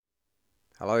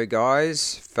Hello,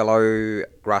 guys, fellow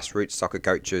grassroots soccer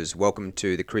coaches. Welcome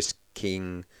to the Chris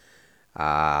King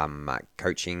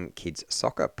Coaching Kids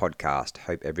Soccer podcast.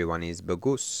 Hope everyone is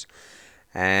bagus.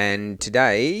 And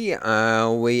today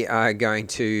we are going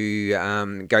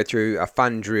to go through a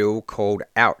fun drill called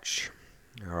Ouch.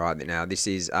 All right, now this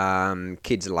is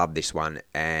kids love this one,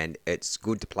 and it's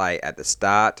good to play at the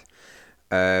start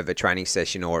of a training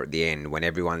session or at the end when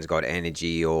everyone's got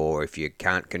energy, or if you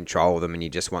can't control them and you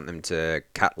just want them to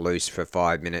cut loose for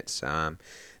 5 minutes.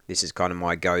 This is kind of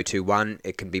my go-to one.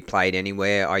 It can be played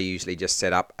anywhere. I usually just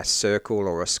set up a circle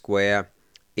or a square.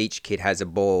 Each kid has a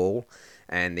ball,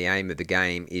 and the aim of the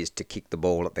game is to kick the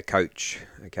ball at the coach.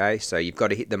 Okay, so you've got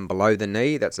to hit them below the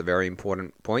knee. That's a very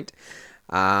important point.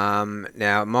 Now,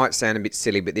 it might sound a bit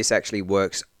silly, but this actually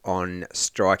works on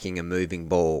striking a moving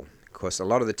ball. Of course, a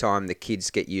lot of the time the kids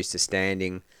get used to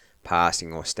standing,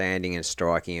 passing, or standing and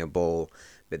striking a ball,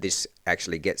 but this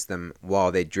actually gets them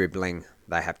while they're dribbling.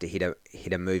 They have to hit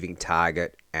a moving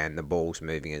target, and the ball's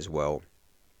moving as well.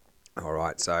 All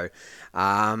right, so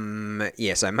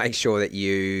so make sure that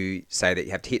you say that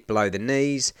you have to hit below the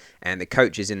knees, and the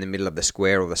coach is in the middle of the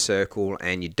square or the circle,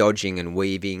 and you're dodging and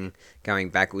weaving, going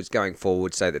backwards, going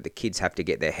forward, so that the kids have to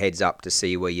get their heads up to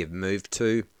see where you've moved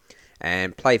to,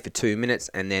 and play for 2 minutes,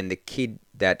 and then the kid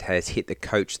that has hit the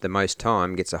coach the most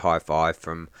time gets a high five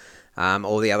from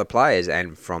all the other players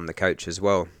and from the coach as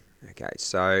well. Okay,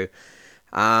 so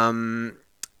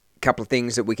couple of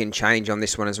things that we can change on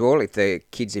this one as well. If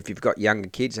you've got younger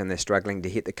kids and they're struggling to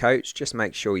hit the coach, just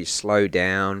make sure you slow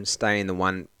down, stay in the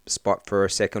one spot for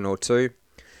a second or two,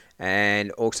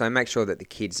 and also make sure that the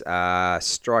kids are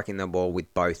striking the ball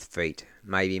with both feet.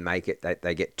 Maybe make it that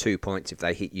they get 2 points if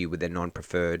they hit you with their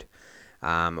non-preferred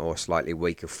or slightly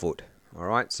weaker foot. All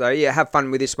right, so yeah, have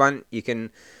fun with this one. You can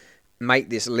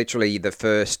make this literally the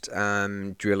first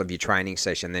drill of your training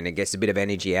session. Then it gets a bit of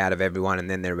energy out of everyone, and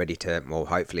then they're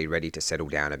hopefully ready to settle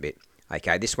down a bit.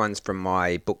 Okay, this one's from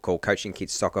my book called Coaching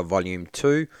Kids Soccer Volume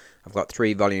 2. I've got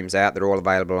 3 volumes out. They're all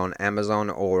available on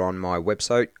Amazon or on my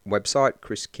website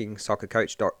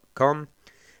chriskingsoccercoach.com.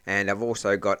 And I've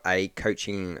also got a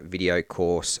coaching video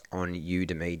course on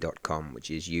udemy.com,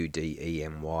 which is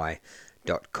udemy.com,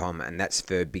 and that's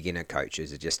for beginner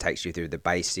coaches. It just takes you through the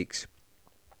basics,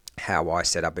 how I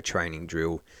set up a training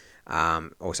drill.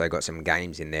 Also got some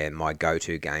games in there, my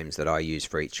go-to games that I use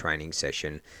for each training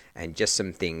session, and just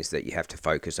some things that you have to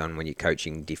focus on when you're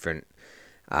coaching different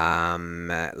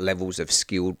levels of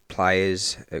skilled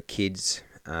players, kids,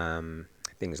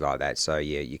 things like that. So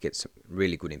yeah, you get some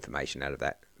really good information out of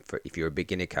that. If you're a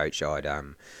beginner coach, I'd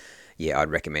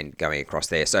recommend going across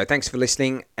there. So thanks for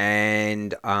listening,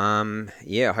 and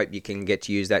I hope you can get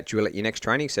to use that drill at your next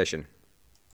training session.